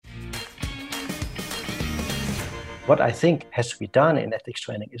What I think has to be done in ethics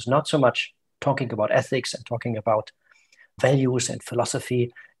training is not so much talking about ethics and talking about values and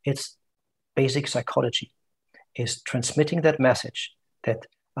philosophy. It's basic psychology, is transmitting that message that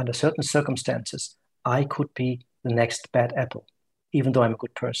under certain circumstances, I could be the next bad apple, even though I'm a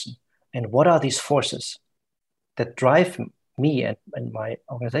good person. And what are these forces that drive me and my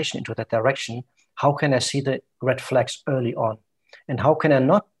organization into that direction? How can I see the red flags early on? And how can I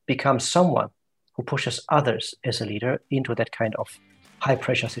not become someone who pushes others as a leader into that kind of high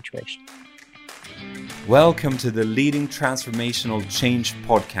pressure situation? Welcome to the Leading Transformational Change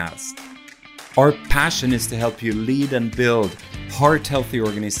podcast. Our passion is to help you lead and build heart-healthy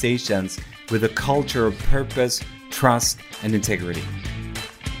organizations with a culture of purpose, trust, and integrity.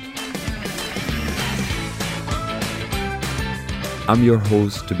 I'm your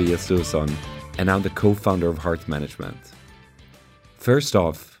host, Tobias Suson, and I'm the co-founder of Heart Management. First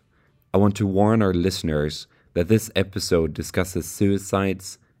off, I want to warn our listeners that this episode discusses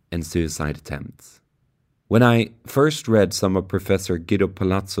suicides and suicide attempts. When I first read some of Professor Guido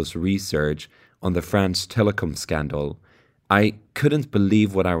Palazzo's research on the France telecom scandal, I couldn't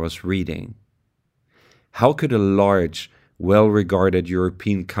believe what I was reading. How could a large, well-regarded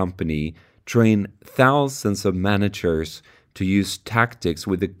European company train thousands of managers to use tactics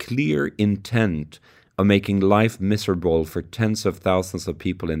with a clear intent of making life miserable for tens of thousands of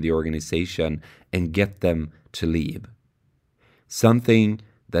people in the organization and get them to leave? Something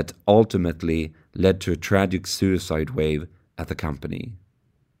that ultimately led to a tragic suicide wave at the company.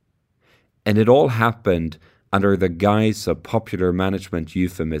 And it all happened under the guise of popular management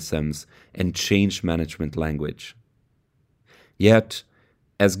euphemisms and change management language. Yet,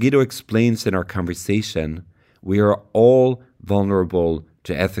 as Guido explains in our conversation, we are all vulnerable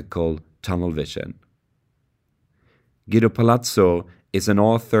to ethical tunnel vision. Guido Palazzo is an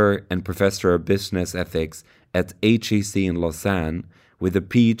author and professor of business ethics at HEC in Lausanne with a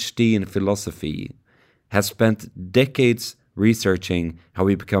PhD in philosophy, has spent decades researching how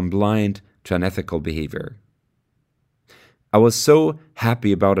we become blind to unethical behavior. I was so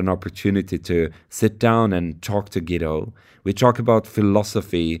happy about an opportunity to sit down and talk to Guido. We talk about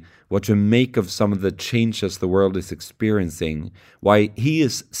philosophy, what to make of some of the changes the world is experiencing, why he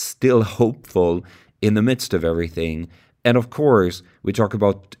is still hopeful in the midst of everything, and of course, we talk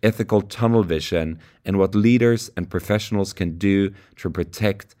about ethical tunnel vision and what leaders and professionals can do to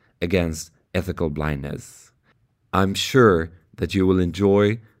protect against ethical blindness. I'm sure that you will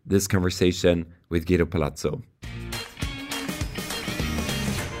enjoy this conversation with Guido Palazzo.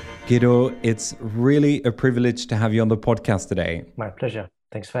 Guido, it's really a privilege to have you on the podcast today. My pleasure.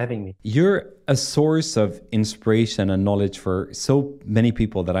 Thanks for having me. You're a source of inspiration and knowledge for so many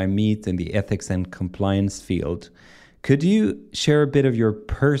people that I meet in the ethics and compliance field. Could you share a bit of your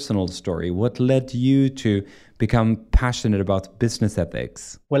personal story? What led you to become passionate about business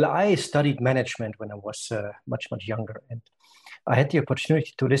ethics? Well, I studied management when I was much younger, and I had the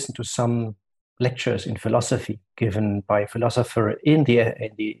opportunity to listen to some lectures in philosophy given by a philosopher in the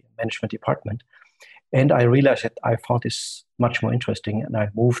management department. And I realized that I found this much more interesting, and I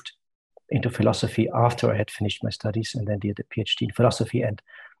moved into philosophy after I had finished my studies and then did a PhD in philosophy. And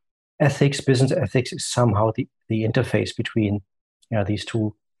ethics, business ethics, is somehow the interface between these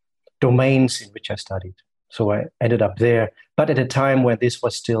two domains in which I studied. So I ended up there, but at a time when this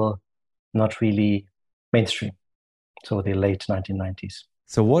was still not really mainstream. So the late 1990s.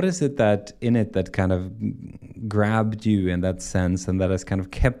 So what is it that in it that kind of grabbed you in that sense and that has kind of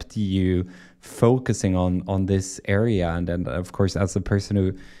kept you focusing on this area? And then, of course, as a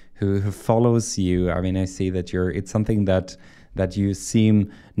person who follows you, I mean, I see that it's something that you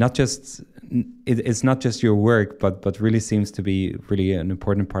seem it's not just your work, but really seems to be really an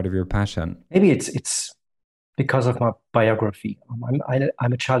important part of your passion. Maybe it's because of my biography.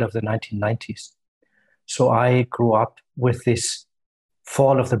 I'm a child of the 1990s. So I grew up with this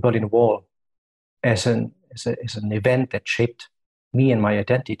fall of the Berlin Wall as an event that shaped me and my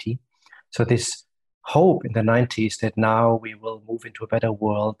identity. So this hope in the 90s that now we will move into a better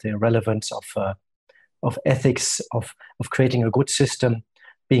world, the relevance of ethics, of creating a good system,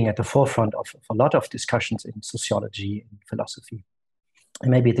 being at the forefront of a lot of discussions in sociology and philosophy.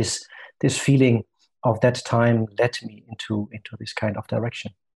 And maybe this feeling of that time led me into this kind of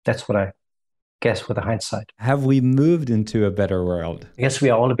direction. That's what I guess with the hindsight. Have we moved into a better world? I guess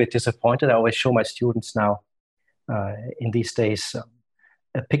we are all a bit disappointed. I always show my students now in these days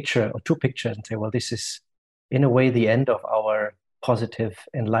a picture or two pictures and say, well, this is in a way the end of our positive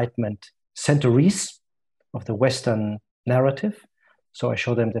Enlightenment centuries of the Western narrative. So I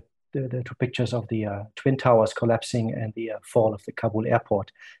show them the two pictures of the Twin Towers collapsing and the fall of the Kabul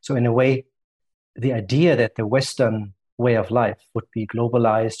airport. So in a way, the idea that the Western way of life would be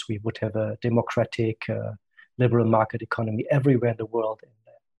globalized, we would have a democratic, liberal market economy everywhere in the world. And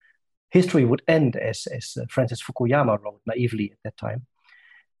history would end, as Francis Fukuyama wrote naively at that time.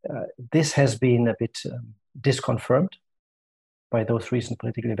 This has been a bit disconfirmed by those recent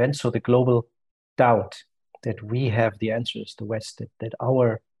political events. So the global doubt that we have the answers, the West, that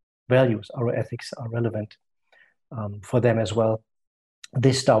our values, our ethics are relevant for them as well,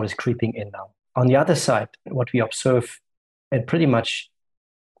 this doubt is creeping in now. On the other side, what we observe, and pretty much,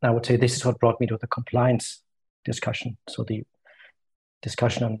 I would say this is what brought me to the compliance discussion. So the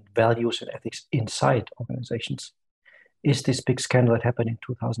discussion on values and ethics inside organizations is this big scandal that happened in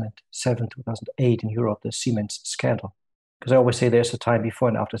 2007, 2008 in Europe, the Siemens scandal. Because I always say there's a time before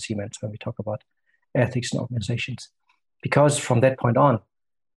and after Siemens when we talk about ethics in organizations. Because from that point on,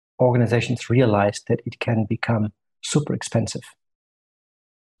 organizations realized that it can become super expensive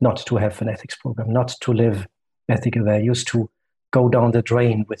not to have an ethics program, not to live ethical values, to go down the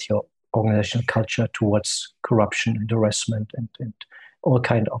drain with your organizational culture towards corruption and harassment and all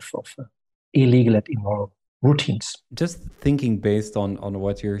kind of illegal and immoral routines. Just thinking based on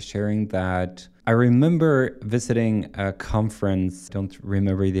what you're sharing, that I remember visiting a conference, don't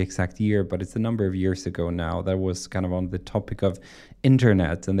remember the exact year, but it's a number of years ago now, that was kind of on the topic of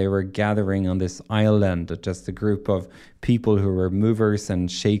internet, and they were gathering on this island, just a group of people who were movers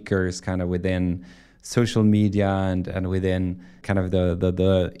and shakers kind of within social media and within kind of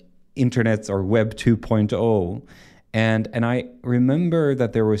the internets or Web 2.0. And I remember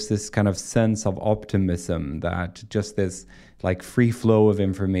that there was this kind of sense of optimism, that just this like free flow of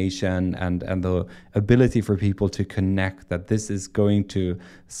information and the ability for people to connect, that this is going to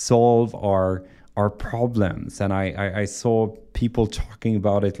solve our problems. And I saw people talking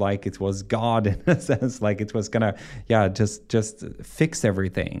about it like it was God, in a sense, like it was gonna, just fix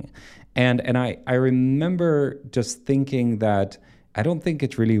everything. And I remember just thinking that I don't think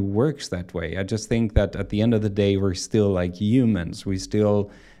it really works that way. I just think that at the end of the day, we're still like humans. We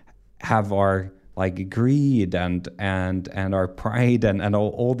still have our like greed and our pride and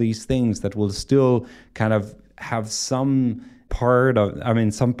all these things that will still kind of have some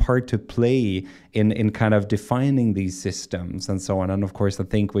part to play in kind of defining these systems and so on. And of course, I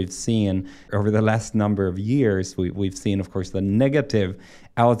think we've seen over the last number of years, we've seen, of course, the negative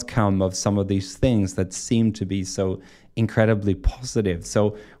outcome of some of these things that seem to be so incredibly positive.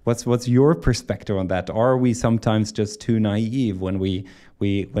 So what's your perspective on that? Are we sometimes just too naive when we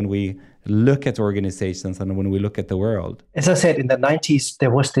look at organizations and when we look at the world? As I said, in the 90s,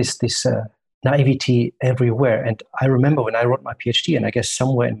 there was this naivety everywhere. And I remember when I wrote my PhD, and I guess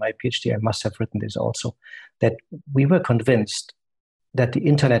somewhere in my PhD, I must have written this also, that we were convinced that the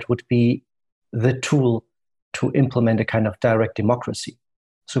internet would be the tool to implement a kind of direct democracy.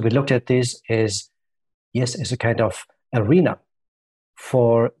 So we looked at this as a kind of arena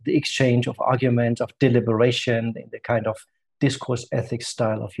for the exchange of arguments, of deliberation, in the kind of discourse ethics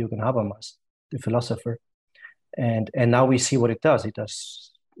style of Jürgen Habermas, the philosopher. And now we see what it does. It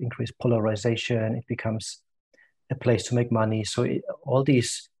does increase polarization. It becomes a place to make money. So all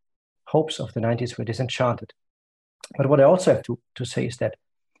these hopes of the 90s were disenchanted. But what I also have to say is that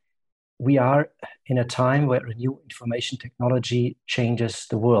we are in a time where a new information technology changes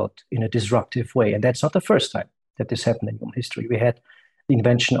the world in a disruptive way. And that's not the first time that this happened in human history. We had the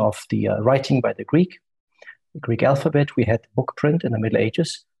invention of the writing by the Greek alphabet. We had book print in the Middle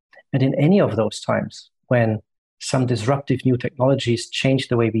Ages. And in any of those times when some disruptive new technologies change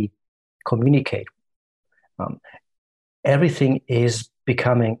the way we communicate, everything is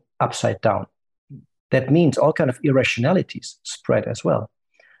becoming upside down. That means all kind of irrationalities spread as well.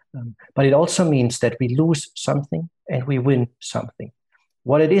 But it also means that we lose something and we win something.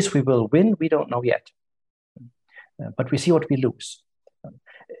 What it is we will win, we don't know yet. But we see what we lose.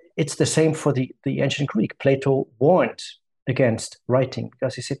 It's the same for the ancient Greek. Plato warned against writing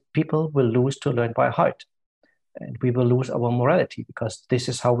because he said people will lose to learn by heart. And we will lose our morality because this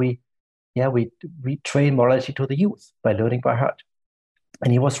is how we train morality to the youth, by learning by heart.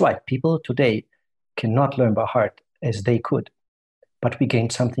 And he was right. People today cannot learn by heart as they could. But we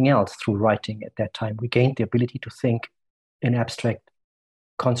gained something else through writing at that time. We gained the ability to think in abstract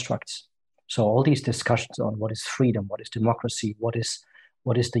constructs. So all these discussions on what is freedom, what is democracy, what is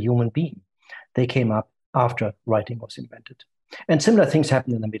the human being, they came up after writing was invented. And similar things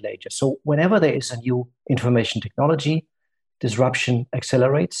happened in the Middle Ages. So whenever there is a new information technology, disruption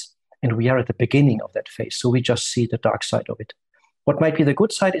accelerates, and we are at the beginning of that phase. So we just see the dark side of it. What might be the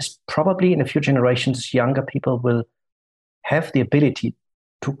good side is probably in a few generations, younger people will have the ability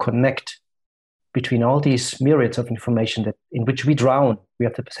to connect between all these myriads of information that in which we drown, we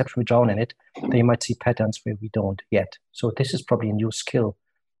have the perception we drown in it, then you might see patterns where we don't yet. So this is probably a new skill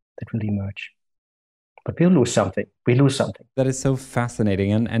that will emerge. But we'll lose something. We lose something. That is so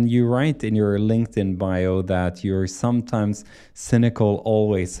fascinating. And you write in your LinkedIn bio that you're sometimes cynical,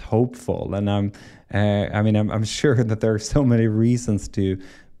 always hopeful. And I'm sure that there are so many reasons to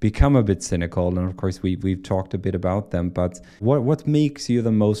become a bit cynical. And of course, we've talked a bit about them. But what makes you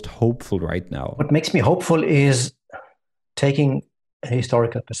the most hopeful right now? What makes me hopeful is taking a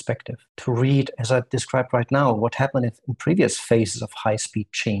historical perspective, to read, as I described right now, what happened in previous phases of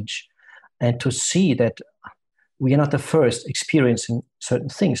high-speed change, and to see that we are not the first experiencing certain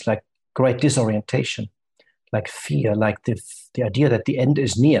things like great disorientation, like fear, like the idea that the end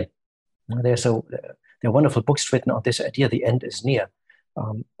is near. There are wonderful books written on this idea, the end is near.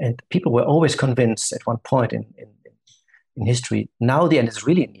 And people were always convinced at one point in history, now the end is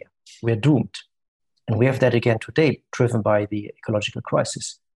really near. We're doomed. And we have that again today, driven by the ecological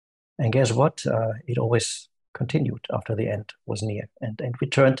crisis. And guess what? It always continued after the end was near. And we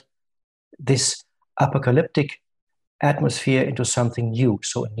turned this apocalyptic atmosphere into something new.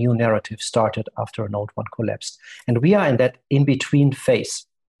 So a new narrative started after an old one collapsed. And we are in that in-between phase,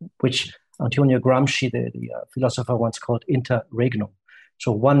 which Antonio Gramsci, the philosopher, once called interregnum.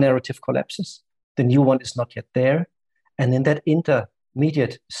 So one narrative collapses, the new one is not yet there. And in that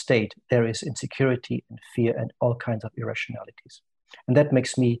intermediate state, there is insecurity and fear and all kinds of irrationalities. And that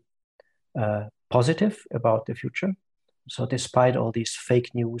makes me positive about the future. So despite all these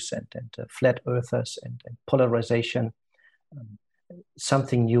fake news and flat earthers and polarization,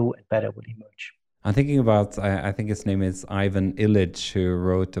 something new and better will emerge. I'm thinking about, I think his name is Ivan Illich, who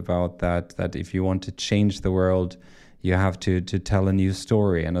wrote about that if you want to change the world, you have to tell a new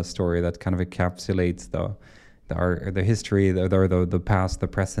story, and a story that kind of encapsulates the history, the past, the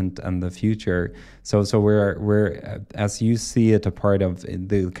present, and the future. So we're as you see it, a part of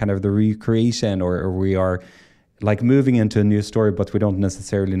the kind of the recreation, or we are like moving into a new story, but we don't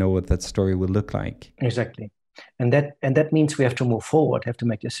necessarily know what that story will look like. Exactly. And that means we have to move forward, have to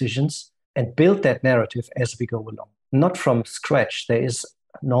make decisions and build that narrative as we go along. Not from scratch. There is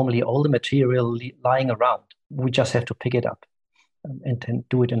normally all the material lying around. We just have to pick it up and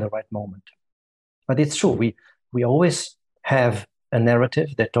do it in the right moment. But it's true, we always have a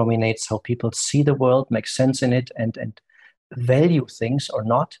narrative that dominates how people see the world, make sense in it, and value things or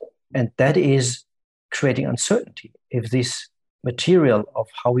not. And that is creating uncertainty if this material of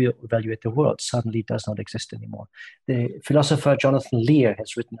how we evaluate the world suddenly does not exist anymore. The philosopher Jonathan Lear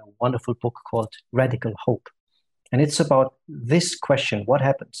has written a wonderful book called Radical Hope. And it's about this question: what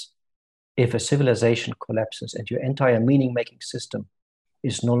happens if a civilization collapses and your entire meaning-making system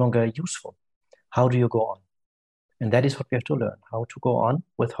is no longer useful? How do you go on? And that is what we have to learn, how to go on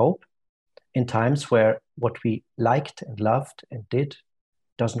with hope in times where what we liked and loved and did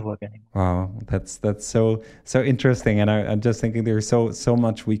doesn't work anymore. Wow, that's so interesting. And I'm just thinking there's so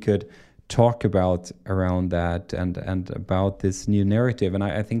much we could talk about around that and about this new narrative. And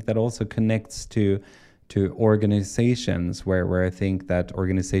I think that also connects to organizations where I think that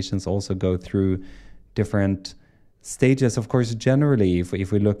organizations also go through different stages. Of course, generally,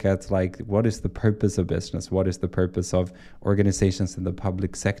 if we look at like what is the purpose of business, what is the purpose of organizations in the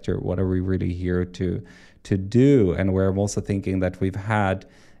public sector, what are we really here to do, and where I'm also thinking that we've had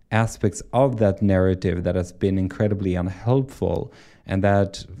aspects of that narrative that has been incredibly unhelpful, and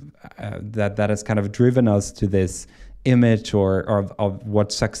that has kind of driven us to this image or of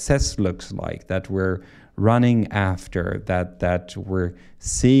what success looks like, that we're running after, that we're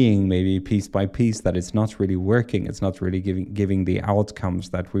seeing maybe piece by piece that it's not really working, it's not really giving the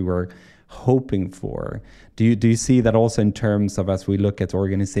outcomes that we were hoping for. Do you see that also in terms of as we look at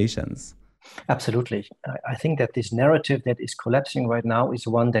organizations? Absolutely. I think that this narrative that is collapsing right now is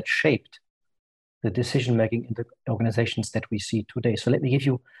one that shaped the decision-making in the organizations that we see today. So let me give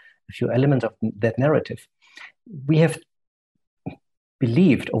you a few elements of that narrative. We have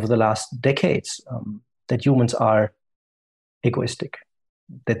believed over the last decades that humans are egoistic,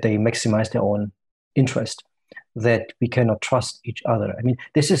 that they maximize their own interest, that we cannot trust each other. I mean,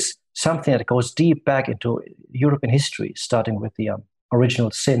 this is something that goes deep back into European history, starting with the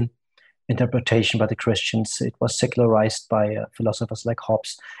original sin interpretation by the Christians. It was secularized by philosophers like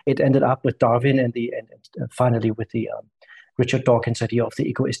Hobbes. It ended up with Darwin and finally with the Richard Dawkins idea of the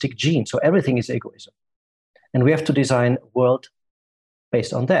egoistic gene. So everything is egoism. And we have to design a world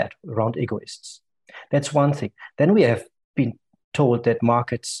based on that, around egoists. That's one thing. Then we have been told that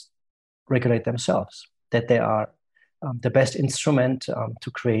markets regulate themselves, that they are the best instrument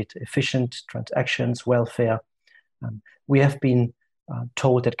to create efficient transactions, welfare. We have been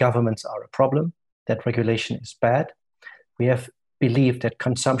told that governments are a problem, that regulation is bad. We have believed that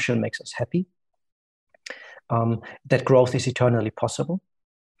consumption makes us happy, that growth is eternally possible,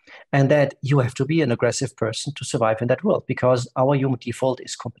 and that you have to be an aggressive person to survive in that world, because our human default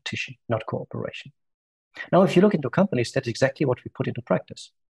is competition, not cooperation. Now, if you look into companies, that's exactly what we put into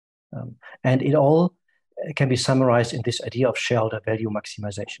practice. And it all can be summarized in this idea of shareholder value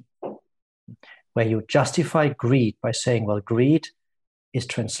maximization, where you justify greed by saying, well, greed is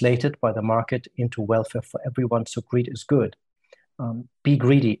translated by the market into welfare for everyone, so greed is good. Be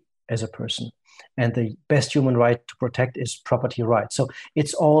greedy as a person. And the best human right to protect is property rights. So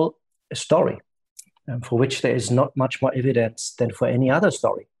it's all a story for which there is not much more evidence than for any other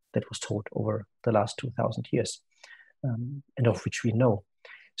story that was told over the last 2,000 years, and of which we know.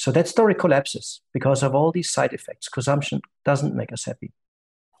 So that story collapses because of all these side effects. Consumption doesn't make us happy.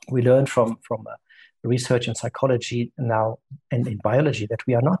 We learn from research in psychology now and in biology that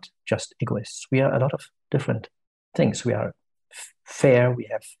we are not just egoists. We are a lot of different things. We are fair, we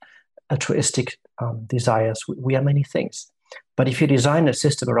have altruistic desires, we are many things. But if you design a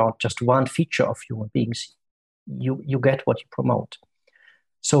system around just one feature of human beings, you get what you promote.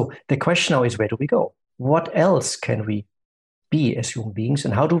 So the question now is, where do we go? What else can we be as human beings,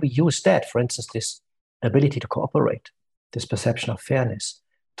 and how do we use that, for instance, this ability to cooperate, this perception of fairness,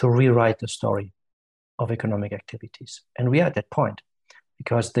 to rewrite the story of economic activities? And we are at that point,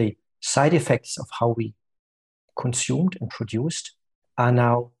 because the side effects of how we consumed and produced are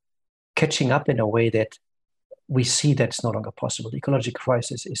now catching up in a way that we see that's no longer possible. The ecological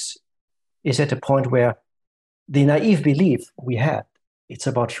crisis is at a point where the naive belief we had, it's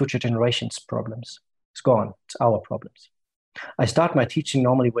about future generations' problems, it's gone. It's our problems. I start my teaching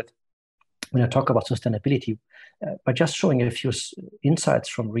normally with, when I talk about sustainability, by just showing a few insights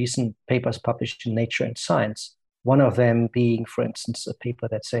from recent papers published in Nature and Science. One of them being, for instance, a paper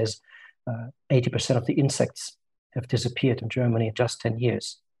that says 80% of the insects have disappeared in Germany in just 10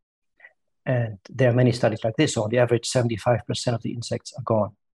 years. And there are many studies like this. So on the average, 75% of the insects are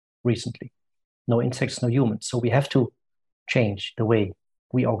gone recently. No insects, no humans. So we have to change the way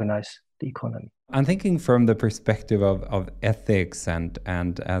we organize the economy. I'm thinking from the perspective of ethics and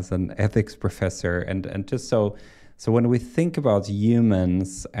as an ethics professor, and just so when we think about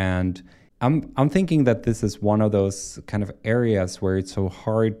humans, and I'm thinking that this is one of those kind of areas where it's so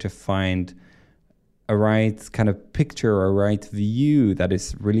hard to find a right kind of picture or right view that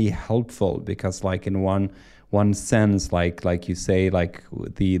is really helpful, because like in one sense, like you say, like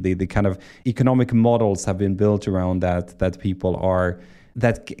the kind of economic models have been built around that people are,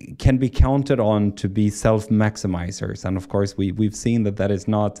 that can be counted on to be self-maximizers. And of course, we've seen that is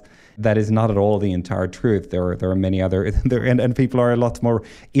not at all the entire truth. There are many other, and people are a lot more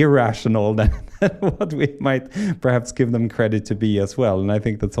irrational than what we might perhaps give them credit to be as well. And I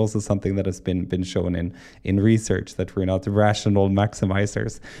think that's also something that has been shown in research, that we're not rational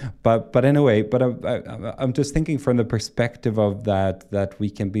maximizers. But anyway, I'm just thinking from the perspective of that we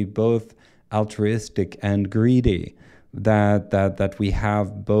can be both altruistic and greedy. That we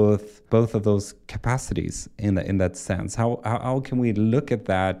have both of those capacities in that sense. How can we look at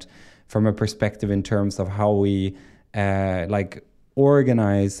that from a perspective in terms of how we like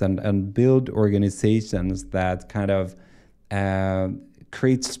organize and build organizations that kind of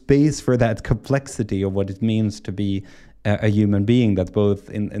create space for that complexity of what it means to be a human being, that both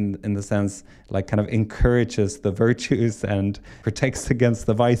in the sense like kind of encourages the virtues and protects against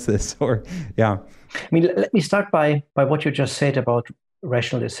the vices, or yeah. I mean, let me start by what you just said about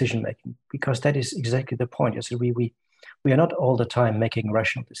rational decision making, because that is exactly the point. You see, we are not all the time making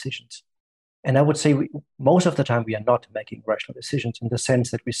rational decisions. And I would say most of the time we are not making rational decisions, in the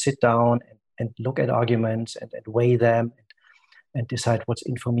sense that we sit down and look at arguments and weigh them and decide what's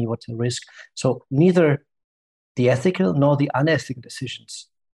in for me, what's a risk. So neither the ethical nor the unethical decisions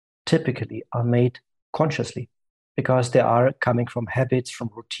typically are made consciously, because they are coming from habits, from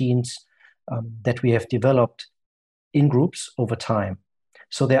routines that we have developed in groups over time.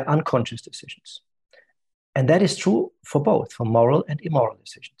 So they're unconscious decisions. And that is true for both, for moral and immoral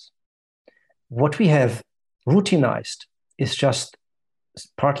decisions. What we have routinized is just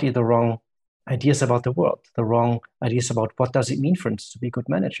partly the wrong ideas about the world, the wrong ideas about what does it mean, for instance, to be a good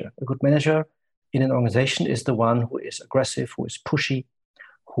manager. A good manager in an organization is the one who is aggressive, who is pushy,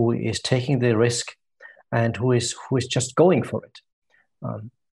 who is taking the risk, and who is just going for it.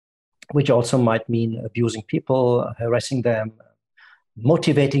 Which also might mean abusing people, harassing them,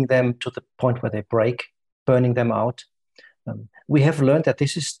 motivating them to the point where they break, burning them out. We have learned that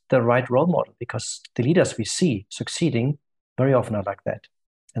this is the right role model, because the leaders we see succeeding very often are like that.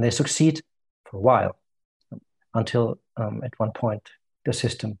 And they succeed for a while, until at one point the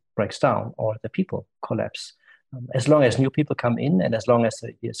system breaks down or the people collapse. As long as new people come in and as long as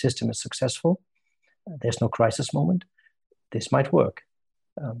the system is successful, there's no crisis moment, this might work.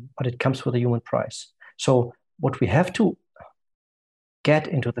 But it comes with a human price. So what we have to get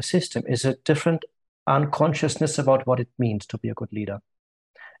into the system is a different unconsciousness about what it means to be a good leader.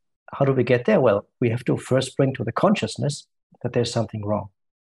 How do we get there? Well, we have to first bring to the consciousness that there's something wrong.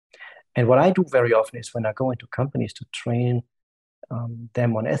 And what I do very often is when I go into companies to train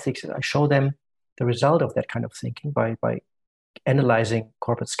them on ethics, I show them the result of that kind of thinking by analyzing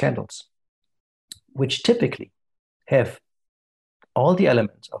corporate scandals, which typically have all the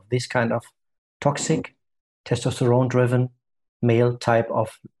elements of this kind of toxic, testosterone-driven, male type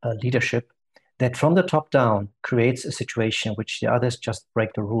of leadership that from the top down creates a situation which the others just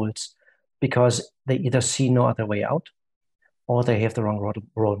break the rules because they either see no other way out or they have the wrong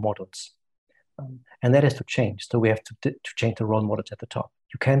role models. And that has to change. So we have to change the role models at the top.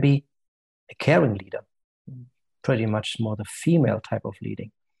 You can be a caring leader, pretty much more the female type of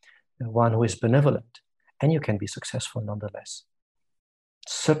leading, one who is benevolent, and you can be successful nonetheless.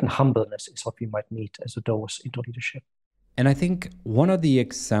 Certain humbleness is what we might need as a dose into leadership. And I think one of the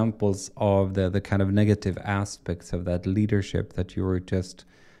examples of the kind of negative aspects of that leadership that you were just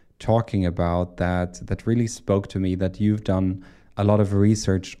talking about that really spoke to me, that you've done a lot of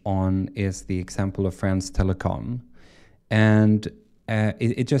research on, is the example of France Telecom. And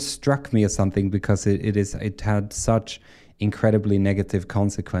it just struck me as something because it had such incredibly negative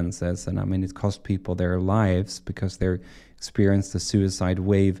consequences. And I mean, it cost people their lives because they experienced a suicide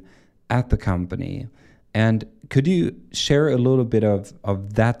wave at the company. And could you share a little bit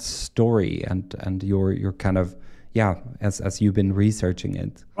of that story and your kind of, as you've been researching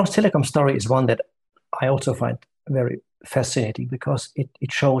it? France Telecom story is one that I also find very fascinating because it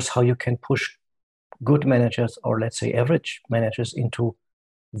shows how you can push good managers, or let's say average managers, into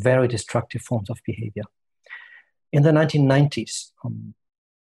very destructive forms of behavior. In the 1990s,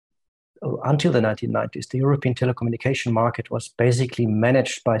 until the 1990s, the European telecommunication market was basically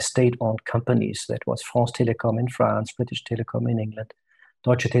managed by state-owned companies. That was France Telecom in France, British Telecom in England,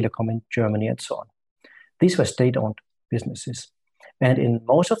 Deutsche Telekom in Germany, and so on. These were state-owned businesses. And in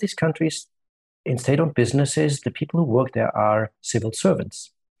most of these countries, in state-owned businesses, the people who work there are civil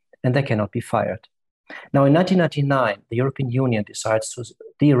servants, and they cannot be fired. Now, in 1999, the European Union decides to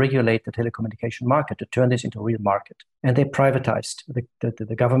deregulate the telecommunication market, to turn this into a real market. And they privatized,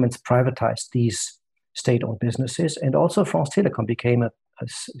 the governments privatized these state-owned businesses. And also France Telecom became a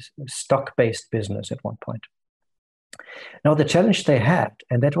stock-based business at one point. Now, the challenge they had,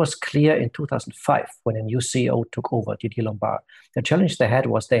 and that was clear in 2005 when a new CEO took over, Didier Lombard, the challenge they had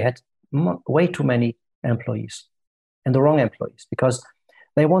was they had way too many employees, and the wrong employees, because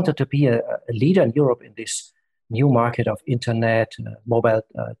they wanted to be a leader in Europe in this new market of internet, mobile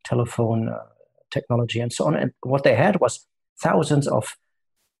telephone technology, and so on. And what they had was thousands of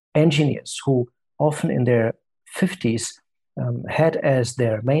engineers who, often in their 50s, had as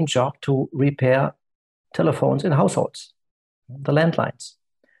their main job to repair telephones in households, the landlines.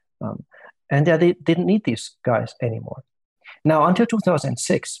 And they didn't need these guys anymore. Now, until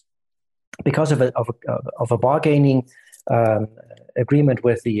 2006, because of a bargaining agreement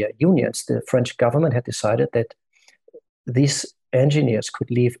with the unions, the French government had decided that these engineers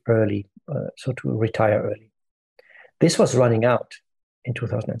could leave early, so to retire early. This was running out in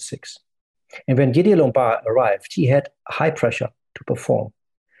 2006. And when Didier Lombard arrived, he had high pressure to perform.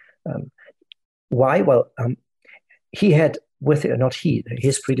 Why? Well,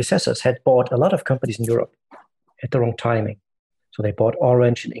 his predecessors had bought a lot of companies in Europe at the wrong timing. So they bought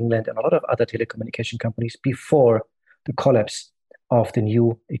Orange in England and a lot of other telecommunication companies before the collapse of the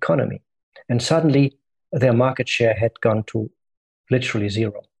new economy. And suddenly their market share had gone to literally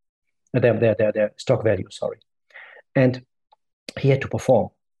zero. Their stock value, sorry. And he had to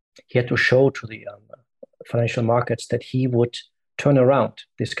perform. He had to show to the financial markets that he would turn around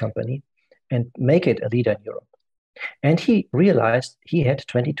this company and make it a leader in Europe. And he realized he had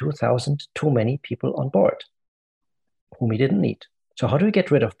 22,000 too many people on board whom he didn't need. So how do we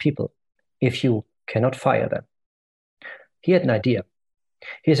get rid of people if you cannot fire them? He had an idea.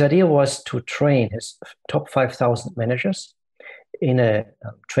 His idea was to train his top 5,000 managers in a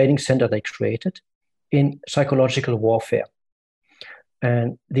training center they created in psychological warfare.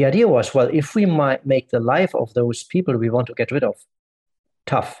 And the idea was, well, if we might make the life of those people we want to get rid of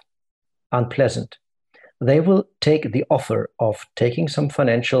tough, unpleasant, they will take the offer of taking some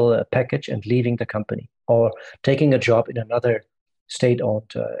financial package and leaving the company, or taking a job in another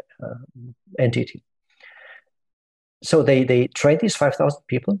state-owned entity. So they trained these 5,000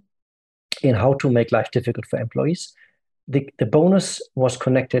 people in how to make life difficult for employees. the bonus was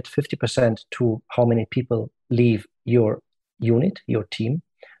connected 50% to how many people leave your unit, your team,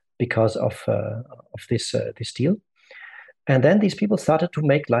 because of this deal. And then these people started to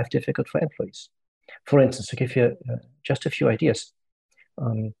make life difficult for employees. For instance, to give you just a few ideas,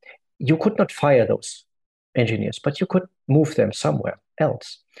 you could not fire those engineers, but you could move them somewhere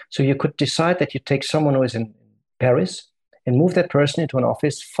else. So you could decide that you take someone who is in Paris and move that person into an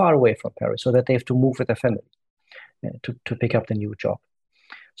office far away from Paris so that they have to move with their family to pick up the new job.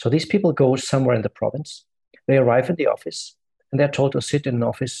 So these people go somewhere in the province, they arrive in the office, and they're told to sit in an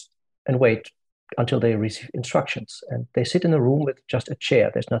office and wait until they receive instructions. And they sit in a room with just a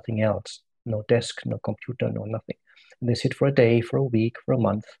chair. There's nothing else, no desk, no computer, no nothing. And they sit for a day, for a week, for a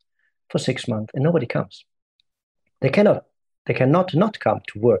month, for 6 months, and nobody comes. They cannot not come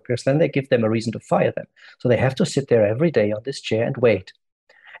to work, because then they give them a reason to fire them. So they have to sit there every day on this chair and wait.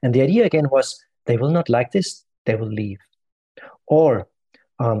 And the idea again was, they will not like this, they will leave. Or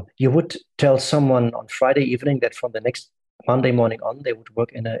you would tell someone on Friday evening that from the next Monday morning on, they would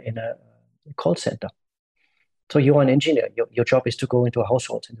work in a call center. So you're an engineer. Your job is to go into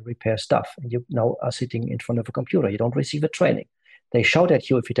households and repair stuff. And you now are sitting in front of a computer. You don't receive a training. They shout at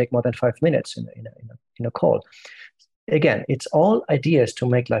you if you take more than 5 minutes in a call. Again, it's all ideas to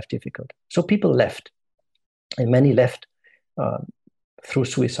make life difficult. So people left, and many left through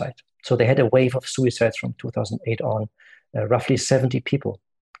suicide. So they had a wave of suicides from 2008 on. Roughly 70 people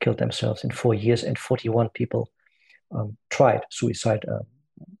killed themselves in 4 years, and 41 people tried suicide,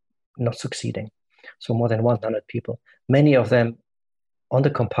 not succeeding. So more than 100 people, many of them on the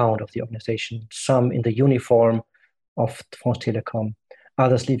compound of the organization, some in the uniform of France Telecom,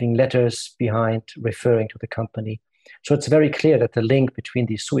 others leaving letters behind referring to the company. So it's very clear that the link between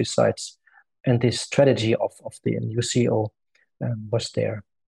these suicides and this strategy of the new CEO was there.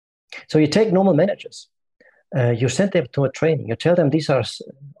 So you take normal managers, you send them to a training, you tell them these are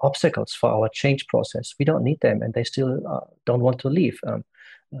obstacles for our change process. We don't need them, and they still don't want to leave.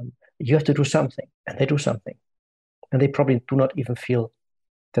 You have to do something, and they do something. And they probably do not even feel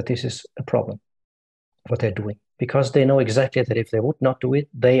that this is a problem, what they're doing, because they know exactly that if they would not do it,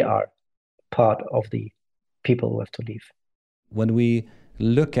 they are part of the people who have to leave. When we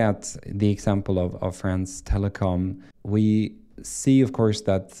look at the example of France Telecom, we see, of course,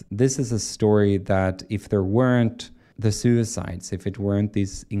 that this is a story that if there weren't the suicides, if it weren't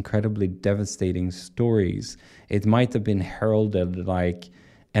these incredibly devastating stories, it might have been heralded like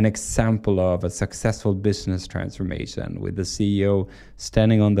an example of a successful business transformation, with the CEO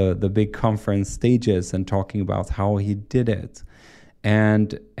standing on the big conference stages and talking about how he did it.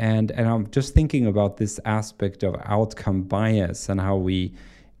 And I'm just thinking about this aspect of outcome bias and how we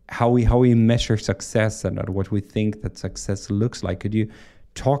measure success and what we think that success looks like. Could you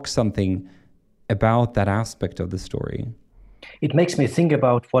talk something about that aspect of the story? It makes me think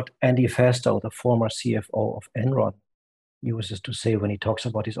about what Andy Fastow, the former CFO of Enron, uses to say when he talks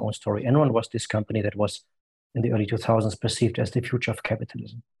about his own story. Enron was this company that was in the early 2000s perceived as the future of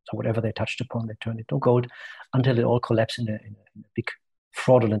capitalism. So whatever they touched upon, they turned it to gold until it all collapsed in a big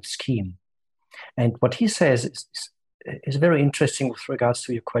fraudulent scheme. And what he says is very interesting with regards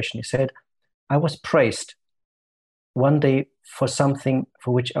to your question. He said, I was praised one day for something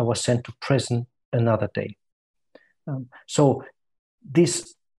for which I was sent to prison another day. So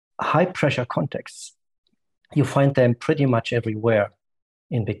these high pressure contexts, you find them pretty much everywhere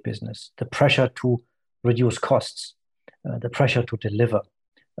in big business. The pressure to reduce costs, the pressure to deliver,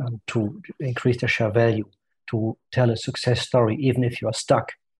 to increase their share value, to tell a success story, even if you are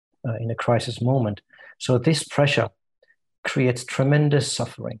stuck in a crisis moment. So this pressure creates tremendous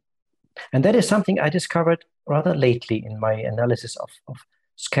suffering. And that is something I discovered rather lately in my analysis of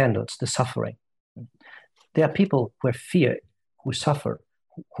scandals, the suffering. There are people who have fear, who suffer,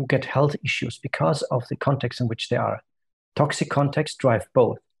 who get health issues because of the context in which they are. Toxic contexts drive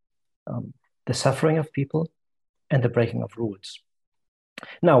both the suffering of people and the breaking of rules.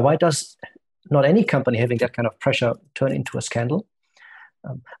 Now, why does not any company having that kind of pressure turn into a scandal?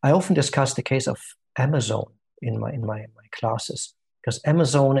 I often discuss the case of Amazon in my classes, because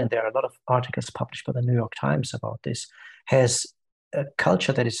Amazon, and there are a lot of articles published by the New York Times about this, has a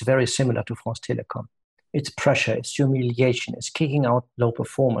culture that is very similar to France Telecom. It's pressure, it's humiliation, it's kicking out low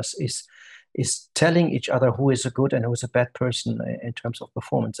performers, is telling each other who is a good and who is a bad person in terms of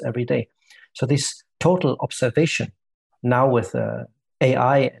performance every day. So this total observation now with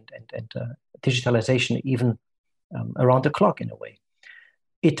AI and digitalization, even around the clock in a way,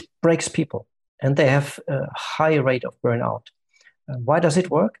 it breaks people, and they have a high rate of burnout. Why does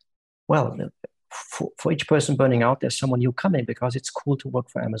it work? Well, for each person burning out, there's someone new coming, because it's cool to work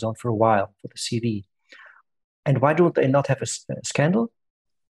for Amazon for a while, for the CV. And why do they not have a scandal?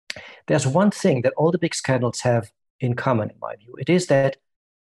 There's one thing that all the big scandals have in common, in my view. It is that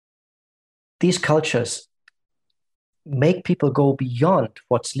these cultures make people go beyond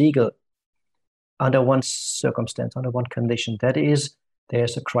what's legal under one circumstance, under one condition. That is,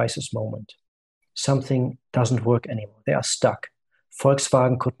 there's a crisis moment. Something doesn't work anymore. They are stuck.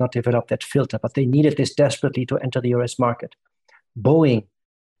 Volkswagen could not develop that filter, but they needed this desperately to enter the US market. Boeing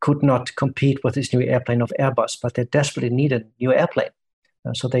could not compete with this new airplane of Airbus, but they desperately needed a new airplane.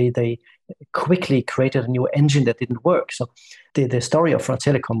 So they quickly created a new engine that didn't work. So the story of France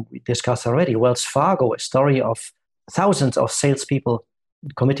Telecom we discussed already. Wells Fargo, a story of thousands of salespeople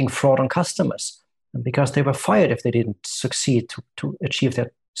committing fraud on customers because they were fired if they didn't succeed to achieve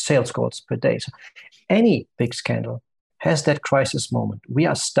their sales goals per day. So any big scandal has that crisis moment. We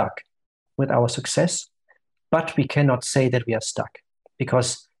are stuck with our success, but we cannot say that we are stuck.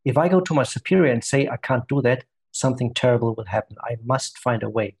 Because if I go to my superior and say, I can't do that, something terrible will happen. I must find a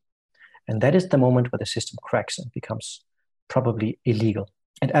way. And that is the moment where the system cracks and becomes probably illegal.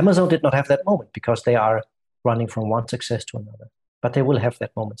 And Amazon did not have that moment because they are running from one success to another. But they will have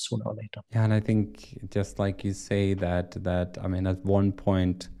that moment sooner or later. Yeah, and I think just like you say that I mean, at one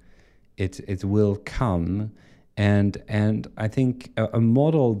point it will come. And I think a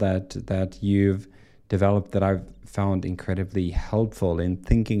model that you've developed that I've found incredibly helpful in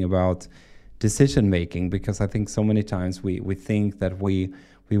thinking about decision making, because I think so many times we think that we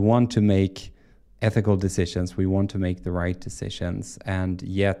want to make ethical decisions, we want to make the right decisions, and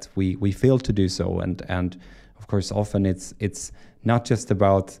yet we fail to do so. And of course, often it's not just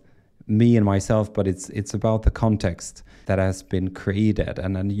about me and myself, but it's about the context that has been created.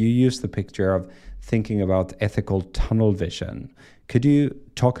 And then you use the picture of thinking about ethical tunnel vision. Could you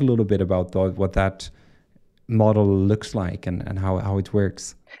talk a little bit about what that model looks like and how it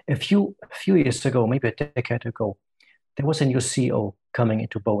works? A few years ago, maybe a decade ago, there was a new CEO coming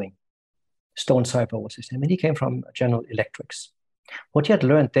into Boeing. Stone Cyber was his name, and he came from General Electrics. What he had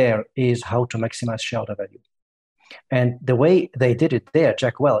learned there is how to maximize shareholder value. And the way they did it there,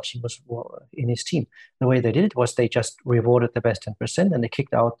 Jack Welch, he was in his team, the way they did it was they just rewarded the best 10% and they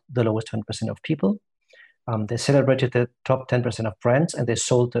kicked out the lowest 10% of people. They celebrated the top 10% of brands and they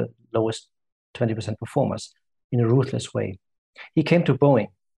sold the lowest 20% performers in a ruthless way. He came to Boeing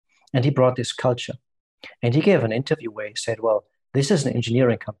and he brought this culture. And he gave an interview where he said, well, this is an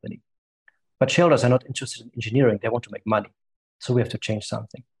engineering company, but shareholders are not interested in engineering. They want to make money. So we have to change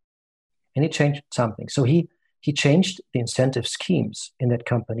something. And he changed something. So he changed the incentive schemes in that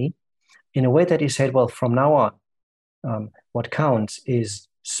company in a way that he said, well, from now on, what counts is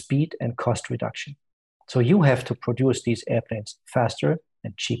speed and cost reduction. So you have to produce these airplanes faster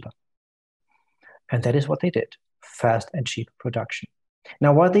and cheaper. And that is what they did, fast and cheap production.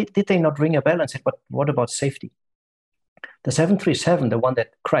 Now, why did they not ring a bell and say, but what about safety? The 737, the one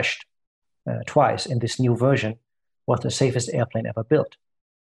that crashed twice in this new version, was the safest airplane ever built.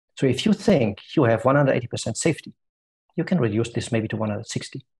 So if you think you have 180% safety, you can reduce this maybe to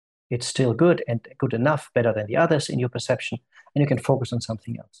 160. It's still good and good enough, better than the others in your perception, and you can focus on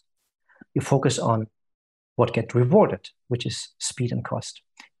something else. You focus on what gets rewarded, which is speed and cost.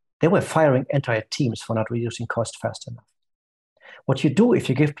 They were firing entire teams for not reducing cost fast enough. What you do if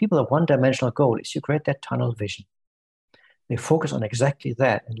you give people a one-dimensional goal is you create that tunnel vision. They focus on exactly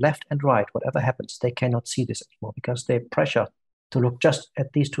that, and left and right, whatever happens, they cannot see this anymore because their pressure to look just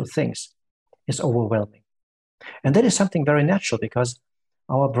at these two things is overwhelming. And that is something very natural because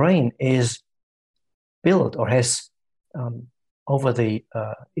our brain is built or has, over the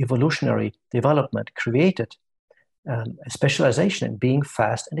evolutionary development, created a specialization in being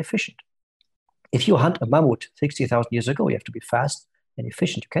fast and efficient. If you hunt a mammoth 60,000 years ago, you have to be fast and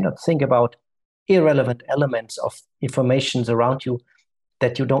efficient. You cannot think about irrelevant elements of information around you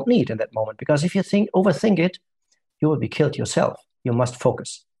that you don't need in that moment. Because if you overthink it, you will be killed yourself. You must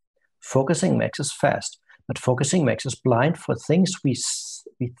focus. Focusing makes us fast, but focusing makes us blind for things we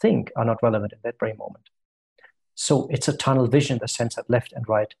think are not relevant in that very moment. So it's a tunnel vision in the sense that left and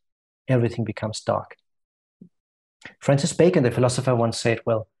right, everything becomes dark. Francis Bacon, the philosopher, once said,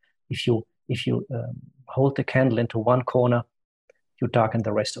 well, if you hold the candle into one corner, you darken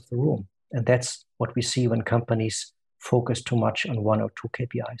the rest of the room. And that's what we see when companies focus too much on one or two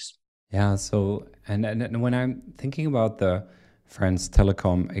KPIs. Yeah, so, and when I'm thinking about the France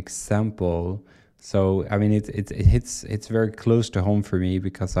Telecom example, so, I mean, it's very close to home for me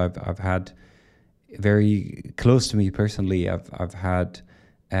because I've had very close to me personally, I've had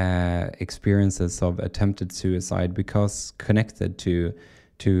experiences of attempted suicide because connected to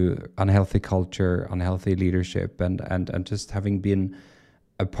unhealthy culture, unhealthy leadership, and just having been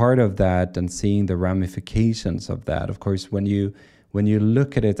a part of that and seeing the ramifications of that. Of course, when you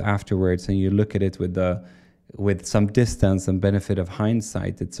look at it afterwards and you look at it with some distance and benefit of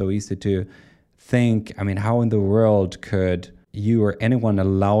hindsight, it's so easy to think, I mean, how in the world could you or anyone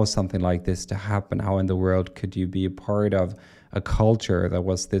allow something like this to happen? How in the world could you be a part of a culture that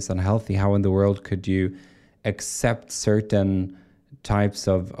was this unhealthy? How in the world could you accept certain types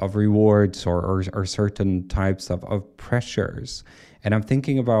of rewards or certain types of pressures? And I'm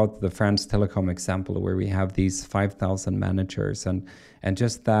thinking about the France Telecom example where we have these 5,000 managers and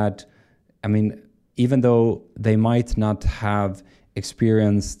just that, I mean, even though they might not have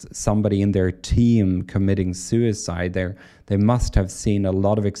experienced somebody in their team committing suicide, they must have seen a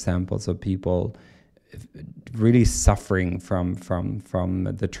lot of examples of people really suffering from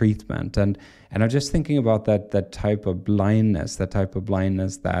the treatment. And I'm just thinking about that type of blindness that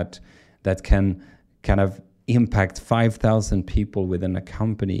can kind of impact 5,000 people within a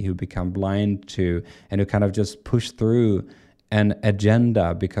company who become blind to and who kind of just push through an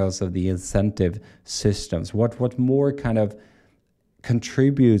agenda because of the incentive systems. What more kind of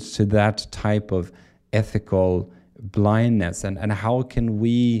contributes to that type of ethical blindness, and how can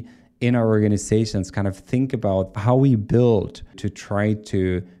we in our organizations kind of think about how we build to try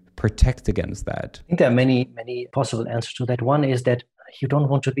to protect against that? I think there are many possible answers to that. One is that you don't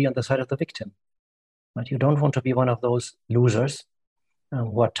want to be on the side of the victim, right? You don't want to be one of those losers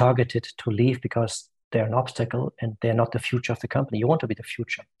who are targeted to leave because they're an obstacle and they're not the future of the company. You want to be the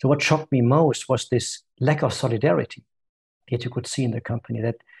future. So what shocked me most was this lack of solidarity that you could see in the company,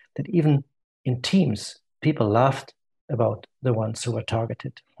 that even in teams, people laughed about the ones who were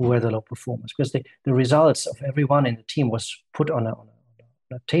targeted, who were the low performers, because the results of everyone in the team was put on a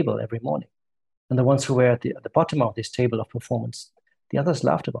table every morning. And the ones who were at the bottom of this table of performance, the others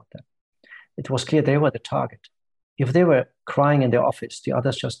laughed about them. It was clear they were the target. If they were crying in their office, the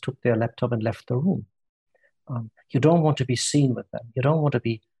others just took their laptop and left the room. You don't want to be seen with them. You don't want to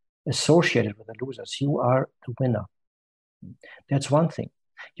be associated with the losers. You are the winner. That's one thing.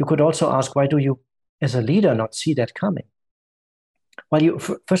 You could also ask, why do you, as a leader, not see that coming? Well,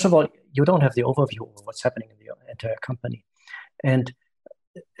 first of all, you don't have the overview of what's happening in the entire company. And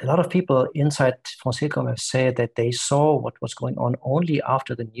a lot of people inside France Telecom have said that they saw what was going on only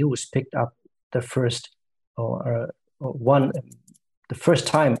after the news picked up the first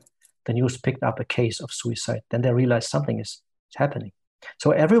time the news picked up a case of suicide. Then they realized something is happening.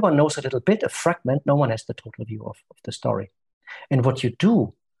 So everyone knows a little bit, a fragment. No one has the total view of the story. And what you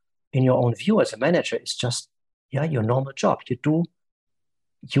do in your own view as a manager is just, your normal job. You do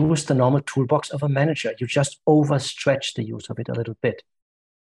use the normal toolbox of a manager. You just overstretch the use of it a little bit.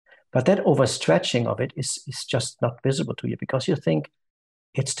 But that overstretching of it is just not visible to you because you think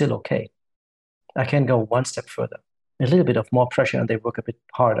it's still okay. I can go one step further, a little bit of more pressure, and they work a bit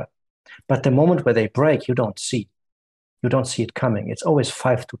harder. But the moment where they break, you don't see it coming. It's always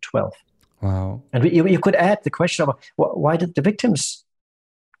 5 to 12. Wow. And you could add the question of why did the victims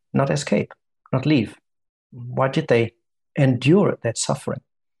not escape, not leave? Why did they endure that suffering?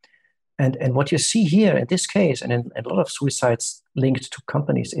 And what you see here in this case, and in a lot of suicides linked to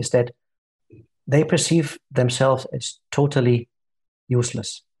companies, is that they perceive themselves as totally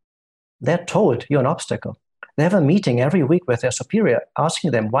useless. They're told you're an obstacle. They have a meeting every week with their superior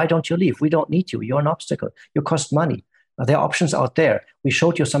asking them, why don't you leave? We don't need you. You're an obstacle. You cost money. There are options out there. We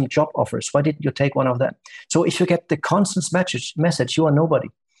showed you some job offers. Why didn't you take one of them? So if you get the constant message, you are nobody.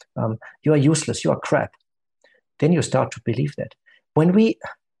 You are useless. You are crap. Then you start to believe that. When we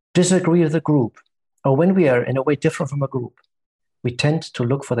disagree with a group, or when we are in a way different from a group, we tend to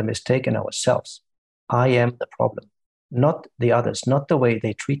look for the mistake in ourselves. I am the problem, not the others, not the way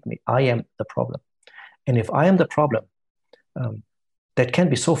they treat me. I am the problem. And if I am the problem, that can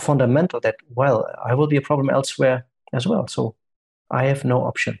be so fundamental that, well, I will be a problem elsewhere as well. So I have no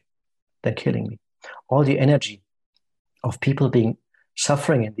option than killing me. All the energy of people being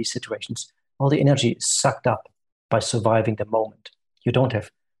suffering in these situations, all the energy is sucked up by surviving the moment. You don't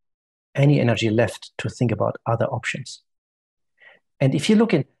have any energy left to think about other options. And if you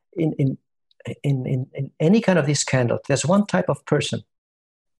look in any kind of this scandal, there's one type of person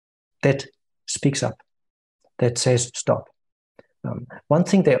that speaks up, that says stop. One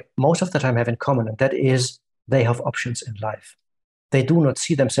thing they most of the time have in common, and that is they have options in life. They do not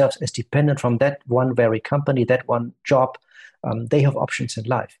see themselves as dependent from that one very company, that one job. They have options in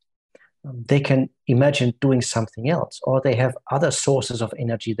life. They can imagine doing something else, or they have other sources of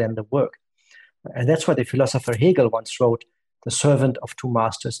energy than the work. And that's why the philosopher Hegel once wrote, the servant of two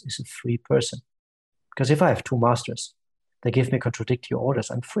masters is a free person. Because if I have two masters, they give me contradictory orders,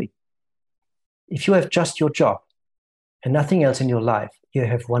 I'm free. If you have just your job, and nothing else in your life, you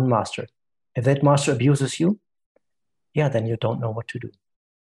have one master. If that master abuses you, then you don't know what to do.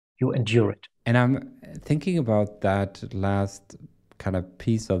 You endure it. And I'm thinking about that last kind of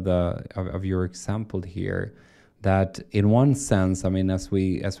piece of your example here, that in one sense, I mean, as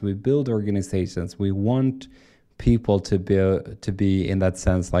we build organizations, we want people to be in that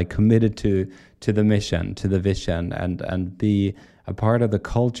sense like committed to the mission, to the vision, and be a part of the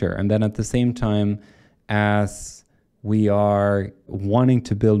culture. And then at the same time, as we are wanting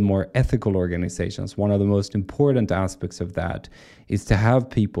to build more ethical organizations, one of the most important aspects of that is to have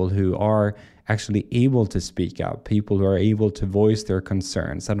people who are actually able to speak up, people who are able to voice their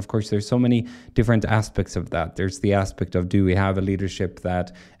concerns. And of course, there's so many different aspects of that. There's the aspect of, do we have a leadership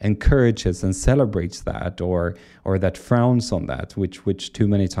that encourages and celebrates that, or that frowns on that, which too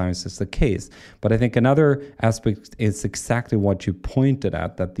many times is the case. But I think another aspect is exactly what you pointed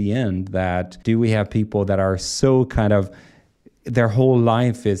at the end, that do we have people that are so kind of, their whole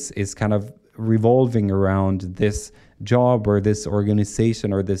life is kind of revolving around this job or this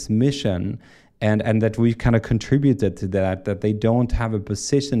organization or this mission, and that we've kind of contributed to that they don't have a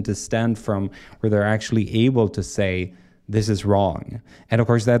position to stand from where they're actually able to say, this is wrong. And of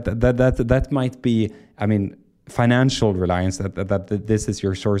course, that might be, I mean, financial reliance, that this is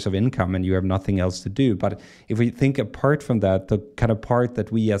your source of income and you have nothing else to do. But if we think apart from that, the kind of part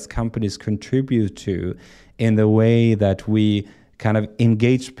that we as companies contribute to in the way that we kind of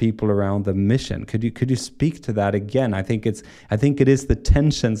engage people around the mission. Could you speak to that again? I think it is the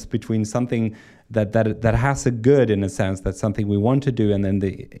tensions between something that has a good, in a sense, that's something we want to do, and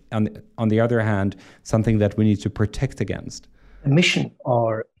then on the other hand, something that we need to protect against. A mission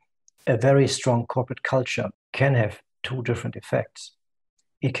or a very strong corporate culture can have two different effects.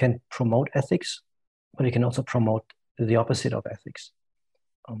 It can promote ethics, but it can also promote the opposite of ethics.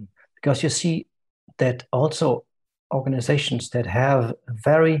 Because you see that also organizations that have a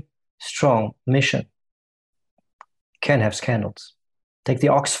very strong mission can have scandals. Take the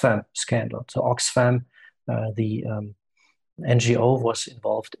Oxfam scandal. So Oxfam, the NGO, was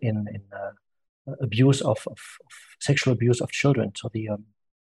involved in abuse of sexual abuse of children. So the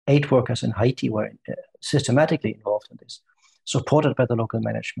aid workers in Haiti were systematically involved in this, supported by the local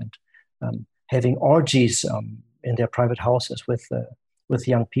management, having orgies in their private houses with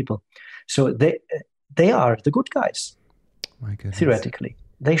young people. So they are the good guys. My goodness. Theoretically.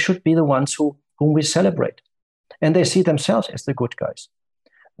 They should be the ones whom we celebrate. And they see themselves as the good guys.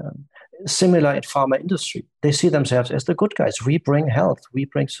 Similar in pharma industry. They see themselves as the good guys. We bring health. We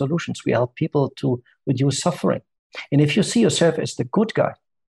bring solutions. We help people to reduce suffering. And if you see yourself as the good guy,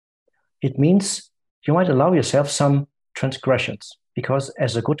 it means you might allow yourself some transgressions, because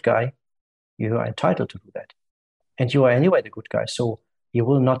as a good guy, you are entitled to do that. And you are anyway the good guy. So you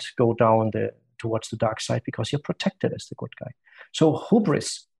will not go down towards the dark side because you're protected as the good guy. So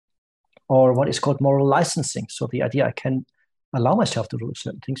hubris, or what is called moral licensing. So the idea I can allow myself to do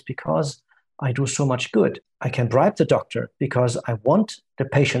certain things because I do so much good. I can bribe the doctor because I want the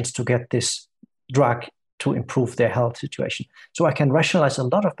patients to get this drug to improve their health situation. So I can rationalize a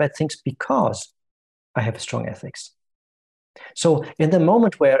lot of bad things because I have strong ethics. So in the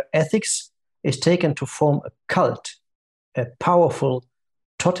moment where ethics is taken to form a cult, a powerful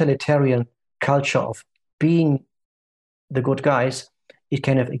totalitarian culture of being the good guys, it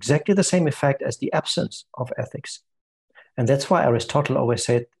can have exactly the same effect as the absence of ethics. And that's why Aristotle always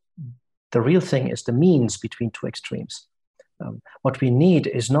said the real thing is the means between two extremes. What we need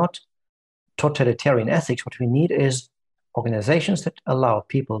is not totalitarian ethics. What we need is organizations that allow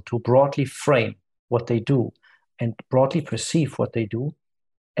people to broadly frame what they do and broadly perceive what they do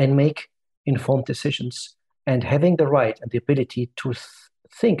and make informed decisions, and having the right and the ability to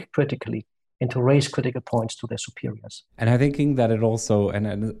think critically and to raise critical points to their superiors. And I'm thinking that it also,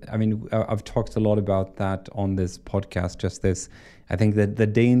 and I mean, I've talked a lot about that on this podcast, just this, I think that the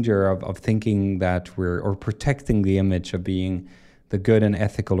danger of thinking that or protecting the image of being the good and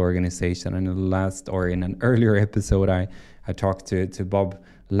ethical organization. And in an earlier episode, I talked to Bob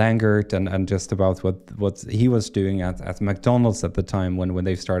Langert and just about what he was doing at McDonald's at the time when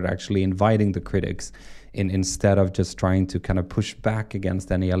they started actually inviting the critics instead of just trying to kind of push back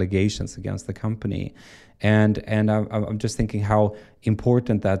against any allegations against the company. And I'm just thinking how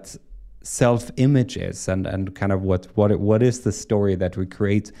important that self-image is and kind of what is the story that we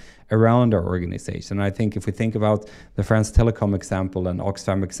create around our organization. And I think if we think about the France Telecom example and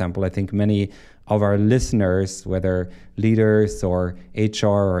Oxfam example, I think many of our listeners, whether leaders or HR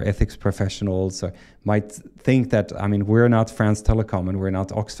or ethics professionals, might think that, I mean, we're not France Telecom and we're not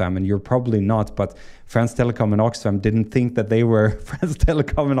Oxfam, and you're probably not, but France Telecom and Oxfam didn't think that they were France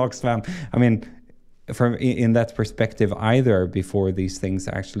Telecom and Oxfam. I mean, in that perspective either before these things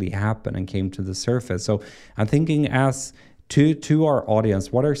actually happened and came to the surface. So I'm thinking, as to our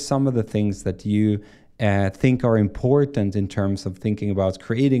audience, what are some of the things that you think are important in terms of thinking about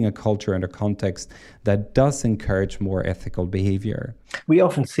creating a culture and a context that does encourage more ethical behavior? We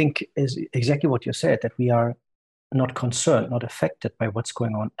often think, is exactly what you said, that we are not concerned, not affected by what's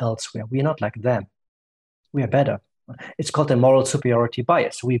going on elsewhere. We are not like them. We are better. It's called a moral superiority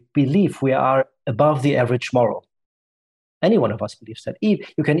bias. We believe we are above the average moral. Any one of us believes that.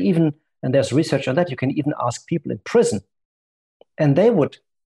 You can even, and there's research on that, you can even ask people in prison, and they would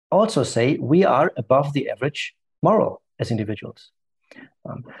also say we are above the average moral as individuals.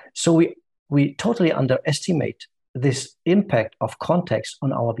 So we totally underestimate this impact of context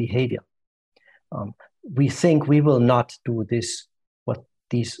on our behavior. We think we will not do this, what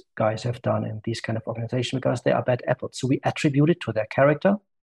these guys have done in these kind of organizations, because they are bad apples. So we attribute it to their character.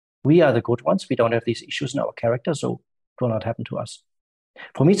 We are the good ones. We don't have these issues in our character, so it will not happen to us.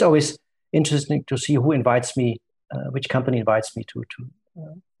 For me, it's always interesting to see who invites me, which company invites me to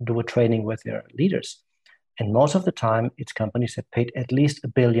do a training with their leaders. And most of the time, it's companies that paid at least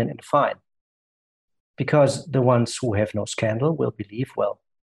 $1 billion in fine, because the ones who have no scandal will believe, well,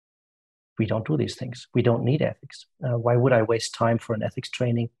 we don't do these things. We don't need ethics. Why would I waste time for an ethics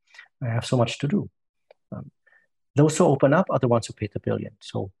training? I have so much to do. Those who open up are the ones who paid the $1 billion.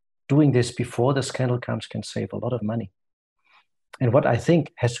 So doing this before the scandal comes can save a lot of money. And what I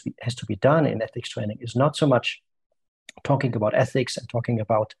think has to be done in ethics training is not so much talking about ethics and talking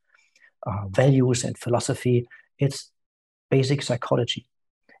about values and philosophy. It's basic psychology,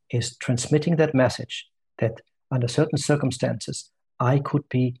 is transmitting that message that under certain circumstances, I could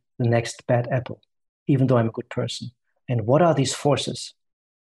be the next bad apple, even though I'm a good person. And what are these forces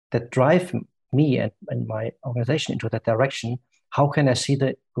that drive me and my organization into that direction? How can I see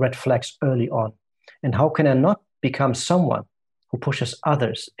the red flags early on? And how can I not become someone who pushes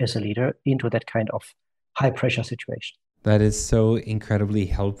others as a leader into that kind of high pressure situation? That is so incredibly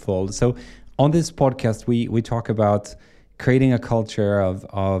helpful. So on this podcast, we talk about creating a culture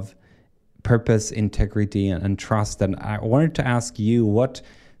of purpose, integrity, and trust. And I wanted to ask you, what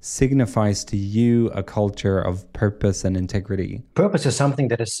signifies to you a culture of purpose and integrity? Purpose is something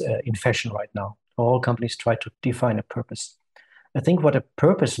that is in fashion right now. All companies try to define a purpose. I think what a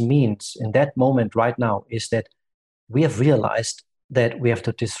purpose means in that moment right now is that we have realized that we have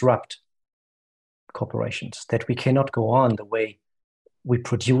to disrupt corporations, that we cannot go on the way we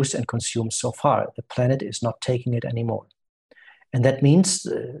produce and consume so far. The planet is not taking it anymore. And that means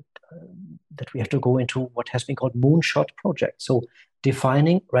that we have to go into what has been called moonshot projects. So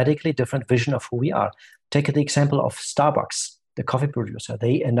defining radically different vision of who we are. Take the example of Starbucks, the coffee producer.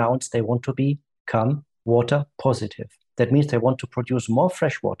 They announced they want to become water positive. That means they want to produce more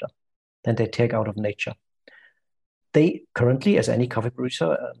fresh water than they take out of nature. They currently, as any coffee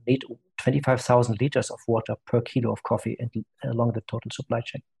producer, need 25,000 liters of water per kilo of coffee along the total supply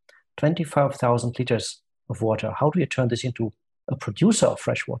chain. 25,000 liters of water. How do you turn this into a producer of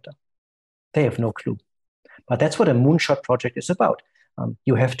fresh water? They have no clue. But that's what a moonshot project is about.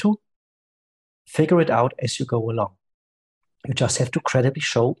 You have to figure it out as you go along. You just have to credibly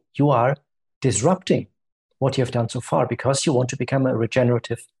show you are disrupting what you have done so far because you want to become a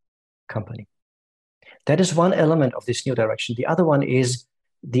regenerative company. That is one element of this new direction. The other one is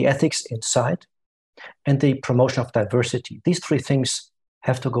the ethics inside and the promotion of diversity. These three things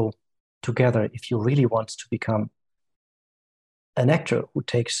have to go together if you really want to become an actor who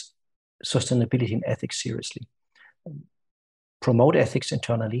takes sustainability and ethics seriously. Promote ethics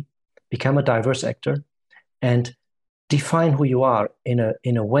internally, become a diverse actor, and define who you are in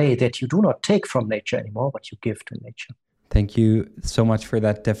a way that you do not take from nature anymore, but you give to nature. Thank you so much for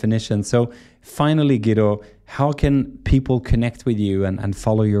that definition. So finally, Guido, how can people connect with you and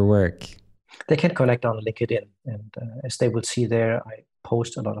follow your work? They can connect on LinkedIn. And as they will see there, I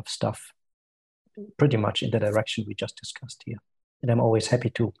post a lot of stuff pretty much in the direction we just discussed here. And I'm always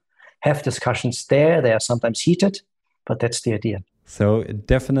happy to have discussions there. They are sometimes heated, but that's the idea. So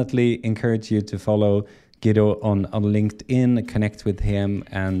definitely encourage you to follow Guido on LinkedIn, connect with him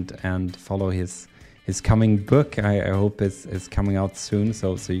and follow his coming book. I hope is coming out soon,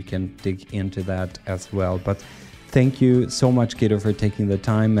 so you can dig into that as well. But thank you so much, Guido, for taking the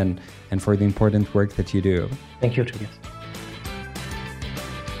time and for the important work that you do. Thank you, Tobias.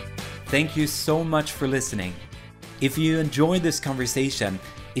 Thank you so much for listening. If you enjoyed this conversation,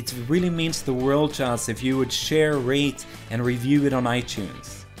 it really means the world to us if you would share, rate, and review it on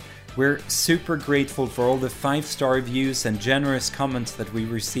iTunes. We're super grateful for all the 5-star reviews and generous comments that we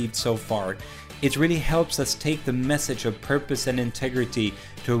received so far. It really helps us take the message of purpose and integrity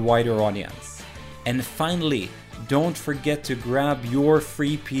to a wider audience. And finally, don't forget to grab your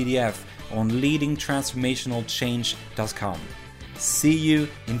free PDF on leadingtransformationalchange.com. See you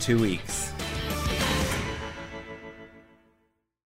in 2 weeks.